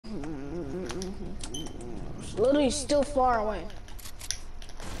Literally still far away.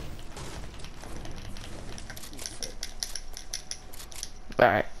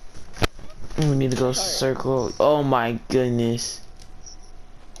 Alright. We need to go circle. Oh my goodness.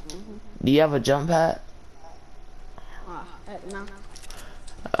 Do you have a jump pad? No.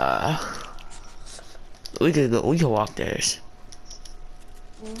 We could go. We could walk there.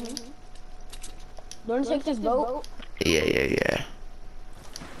 Do you want to take this boat? Yeah.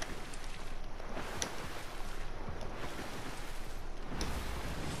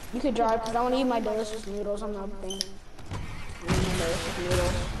 You could drive, because I want to eat my delicious noodles. I'm not thing. I want my delicious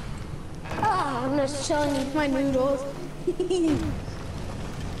noodles. Ah, I'm just chilling with my noodles.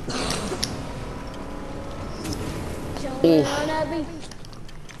 Chilling on that beach.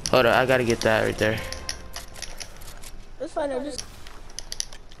 Hold on, I gotta get that right there. It's fine, I'll just...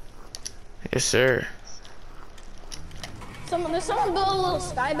 Yes, sir. There's someone built a little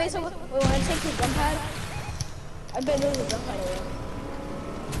sky base over when I take the jump pad. I bet there's a jump pad over there.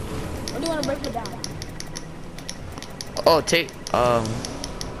 Or do you want to break it down? Oh, take,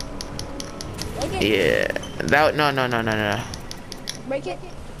 Break it? yeah. That, no. Break it?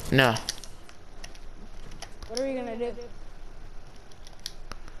 No. What are we gonna do?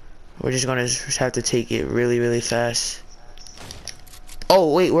 We're just gonna have to take it really, really fast.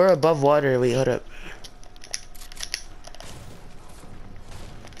 Oh, wait, we're above water. Wait, hold up.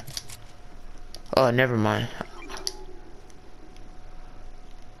 Oh, never mind.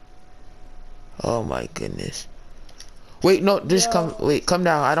 Oh my goodness. Wait, no, just come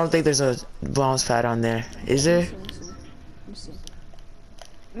down. I don't think there's a bounce pad on there. Is there? Let me see.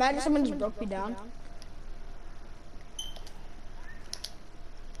 Imagine someone just broke me down.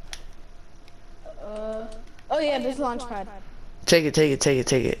 Oh yeah, there's a launch pad. Take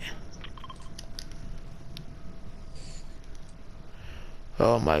it.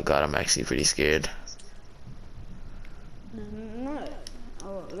 Oh my god, I'm actually pretty scared.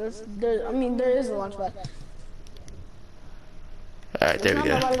 Oh, there is a launch pad. Alright, there we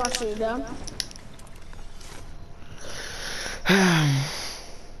go. Nobody wants to shoot down. I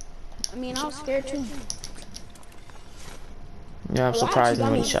was scared too. Yeah, I'm surprised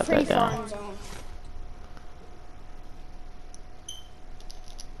when he shot that down.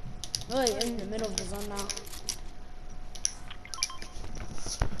 Really in the middle of the zone now.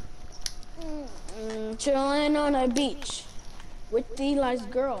 Chilling on a beach with Eli's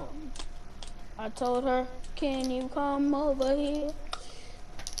girl. I told her, can you come over here?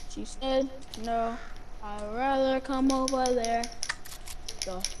 She said, no, I'd rather come over there.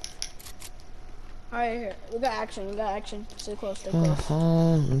 So, alright, here. We got action. Stay close.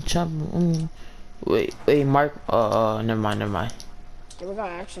 Wait, Mark. Never mind. Okay, we got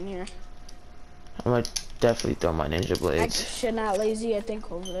action here. I'm gonna definitely throw my ninja blades. Action, not lazy, I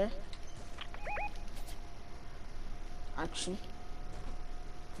think, over there. Action.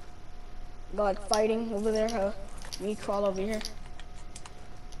 Go like fighting over there, me crawl over here.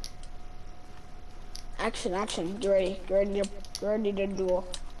 Action, get ready to duel.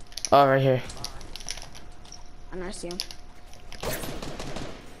 Oh, right here. And I see him.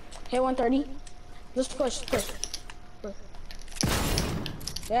 Hit 130. Just push.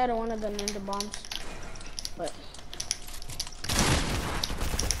 They had one of the ninja bombs, but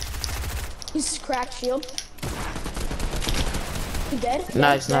he's cracked shield. He dead?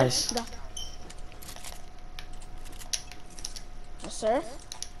 Nice. Yes, sir.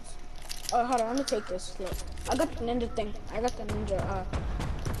 Oh, hold on, let me take this. Look, I got the ninja thing. I got the ninja,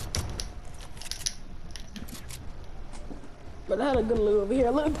 But I had a good loot over here.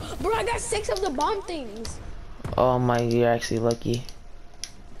 Look, bro, I got 6 of the bomb things. Oh my, you're actually lucky.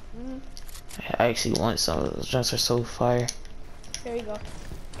 I actually want some of those. Jumps are so fire. There you go.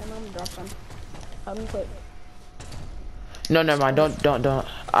 I'm gonna drop some. Help me put. No, never mind. Don't.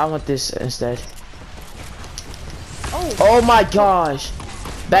 I want this instead. Oh my gosh.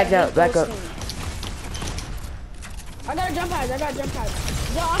 Back up. I got a jump pad.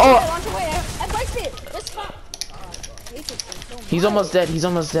 Yo, launch away. I placed it. Let's stop. He's almost dead.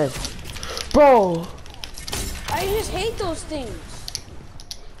 Bro. I just hate those things.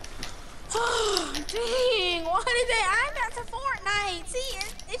 Oh, dang. Why did they add that to Fortnite? See,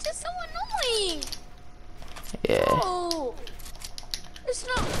 it's just so annoying. Yeah. Oh, it's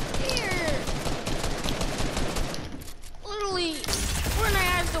not fair. Literally, Fortnite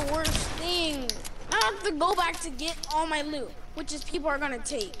has the worst thing. I have to go back to get all my loot, which is people are gonna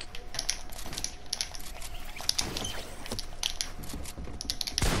take.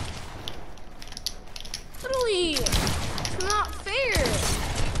 Literally, it's not fair.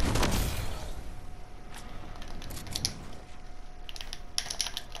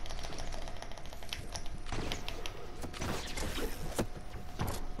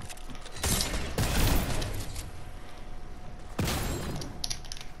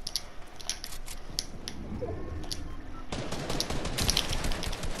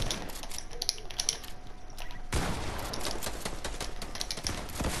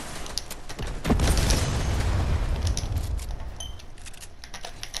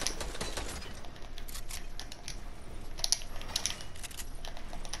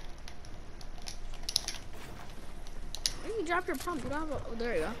 drop your pump. You don't have a, oh,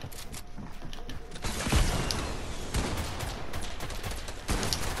 there you go.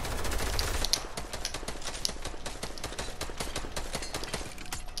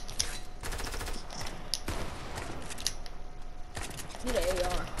 Need an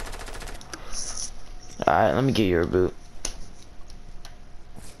AR. Alright, let me get your boot.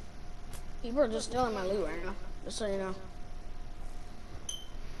 People are just stealing my loot right now, just so you know.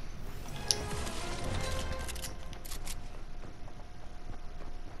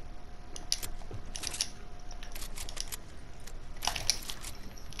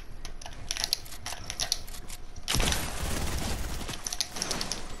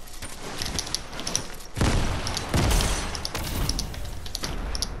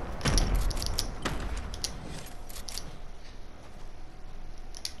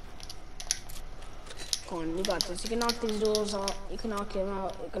 Come on, you got this. You can knock these duels out. You can knock him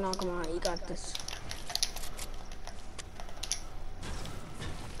out. You can knock him out. You got this.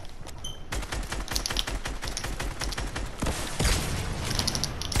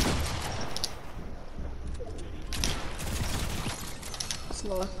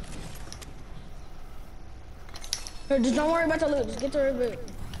 Slow. Here, just don't worry about the loot. Just get the reboot.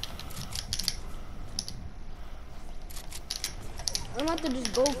 I'm about to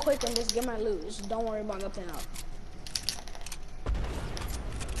just go quick and just get my loot. Just don't worry about nothing else.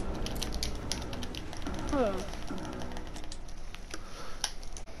 Hold on.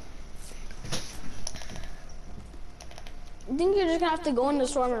 I think you're just gonna have to go in the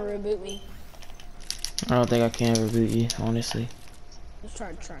storm and reboot me. I don't think I can reboot you, honestly. Let's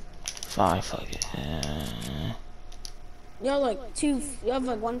try. Fine, fuck it. You have like two. You have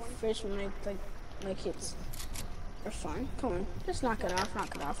like one fish and like hits. You're fine. Come on. Just knock it off.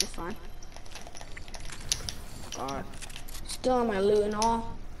 Knock it off. It's fine. God. Stealing my loot and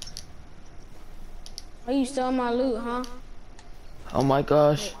all. Why are you stealing my loot, huh? Oh my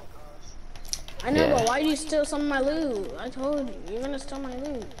gosh. I know, Yeah. but why do you steal some of my loot? I told you. You're gonna steal my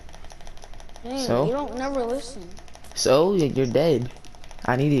loot. Dang, So? you don't never listen. So, you're dead.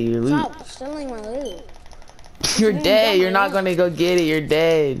 I needed your loot. Stop stealing my loot. You're You dead. got You're my not loot. gonna go get it. You're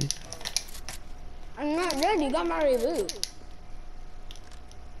dead. I'm not dead. You got my loot.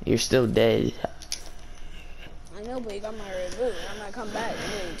 You're still dead. I know, but you got my loot. I'm gonna come back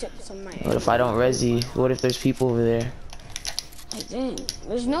and then took some of my. What if I don't res you? What if there's people over there? I didn't.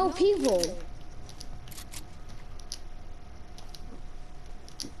 There's no people.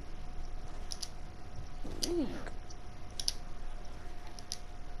 Dang.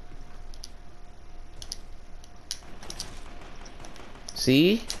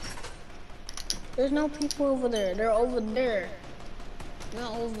 See? There's no people over there. They're over there.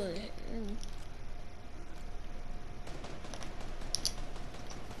 Not over there.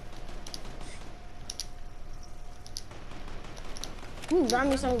 Grab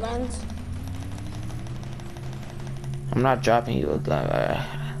me some guns. I'm not dropping you a gun.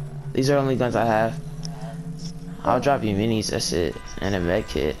 These are only guns I have. I'll drop you minis, that's it. And a med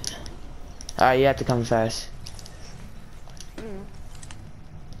kit. Alright, you have to come fast.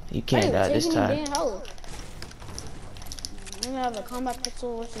 You can't die this time. I'm gonna have a combat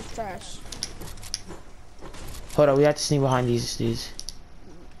pistol, which is trash. Hold on, we have to sneak behind these dudes.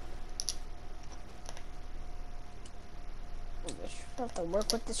 I have to work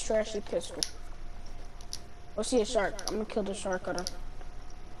with this trashy pistol. We'll see a shark. I'm gonna kill the shark cutter.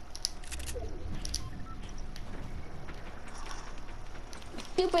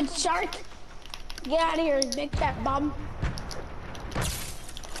 Stupid shark! Get out of here, big fat bum.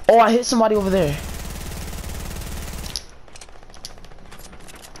 Oh, I hit somebody over there.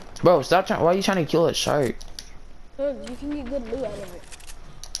 Bro, stop trying. Why are you trying to kill a shark? Good, you can get good loot out of it.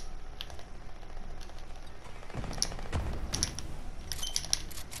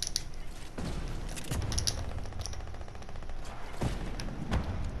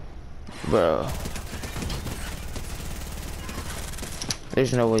 Bro.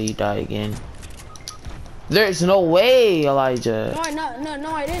 There's no way you die again. There's no way, Elijah.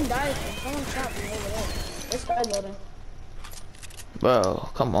 No, I didn't die. Someone shot me over there. This guy building. Bro,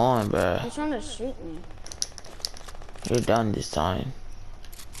 come on, bro. He's trying to shoot me. You're done this time.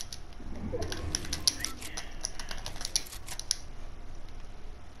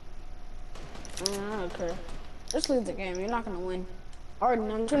 I don't care. Just leave the game. You're not gonna win. Alright,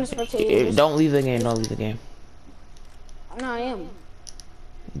 I'm trying to spectate you. Don't leave the game. Don't leave the game. No, I am.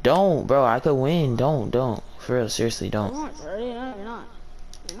 Don't, bro. I could win. Don't. For real, seriously, don't. You're not, bro. You're not.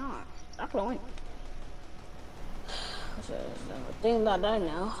 I'm gonna win. So, the thing that I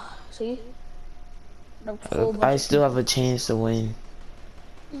know. See? I still have a chance to win.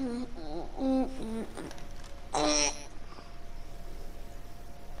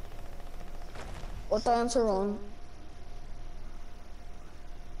 What the answer wrong?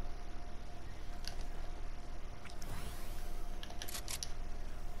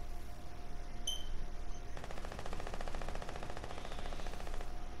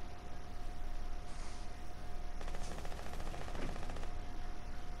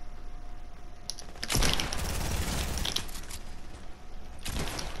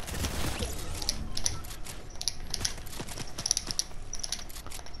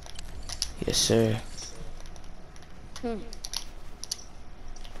 Yes, sir.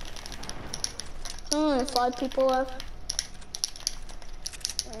 Only 5 people left.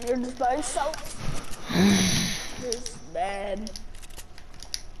 And you're just by yourself. This is bad.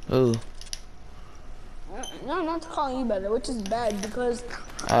 Ooh. No, I'm not calling you better, which is bad because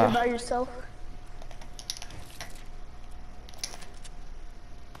you're by yourself.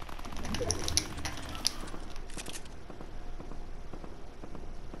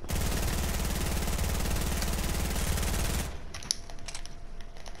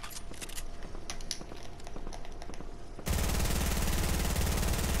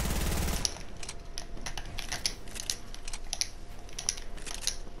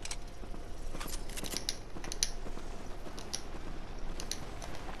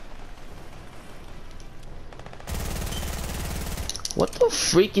 What the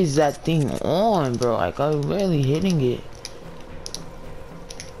freak is that thing on, bro? Like, I'm barely hitting it.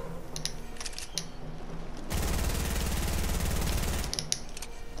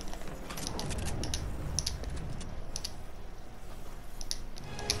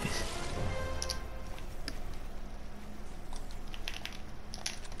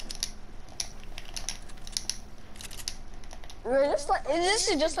 This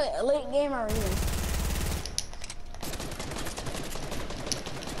is just like a late game arena.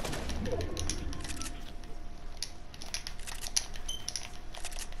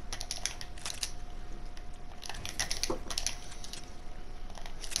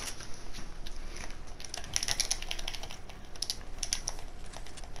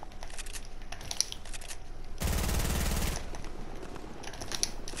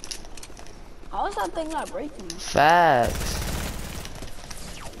 How is that thing not breaking? Facts.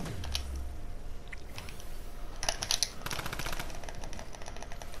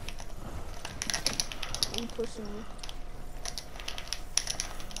 I'm pushing you.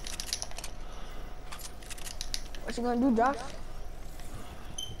 What you gonna do, Josh?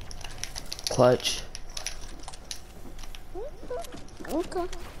 Clutch. Okay.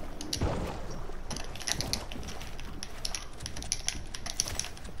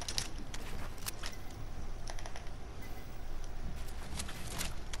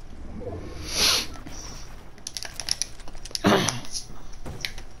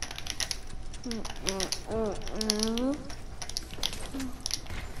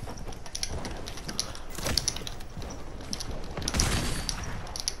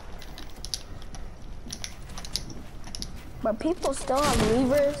 But people still have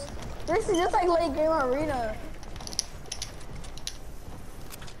levers. This is just like late game arena.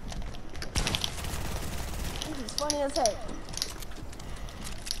 This is funny as heck.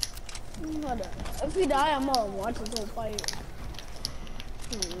 If we die, I'm gonna watch this whole fight.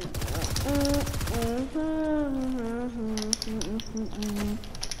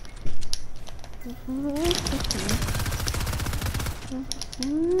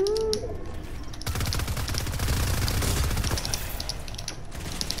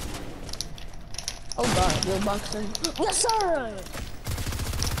 Oh god, you're boxing. Yes, sir!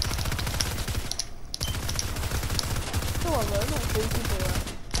 Come on, bro. There's like 3 people left.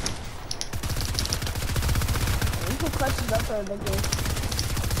 You can clutch this up for a big game.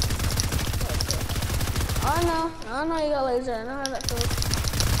 I know you got laser. I know how that feels.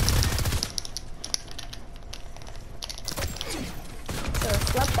 Should've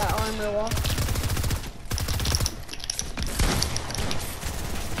swept that armor wall.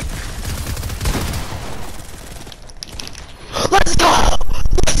 Let's go!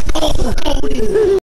 Let's go!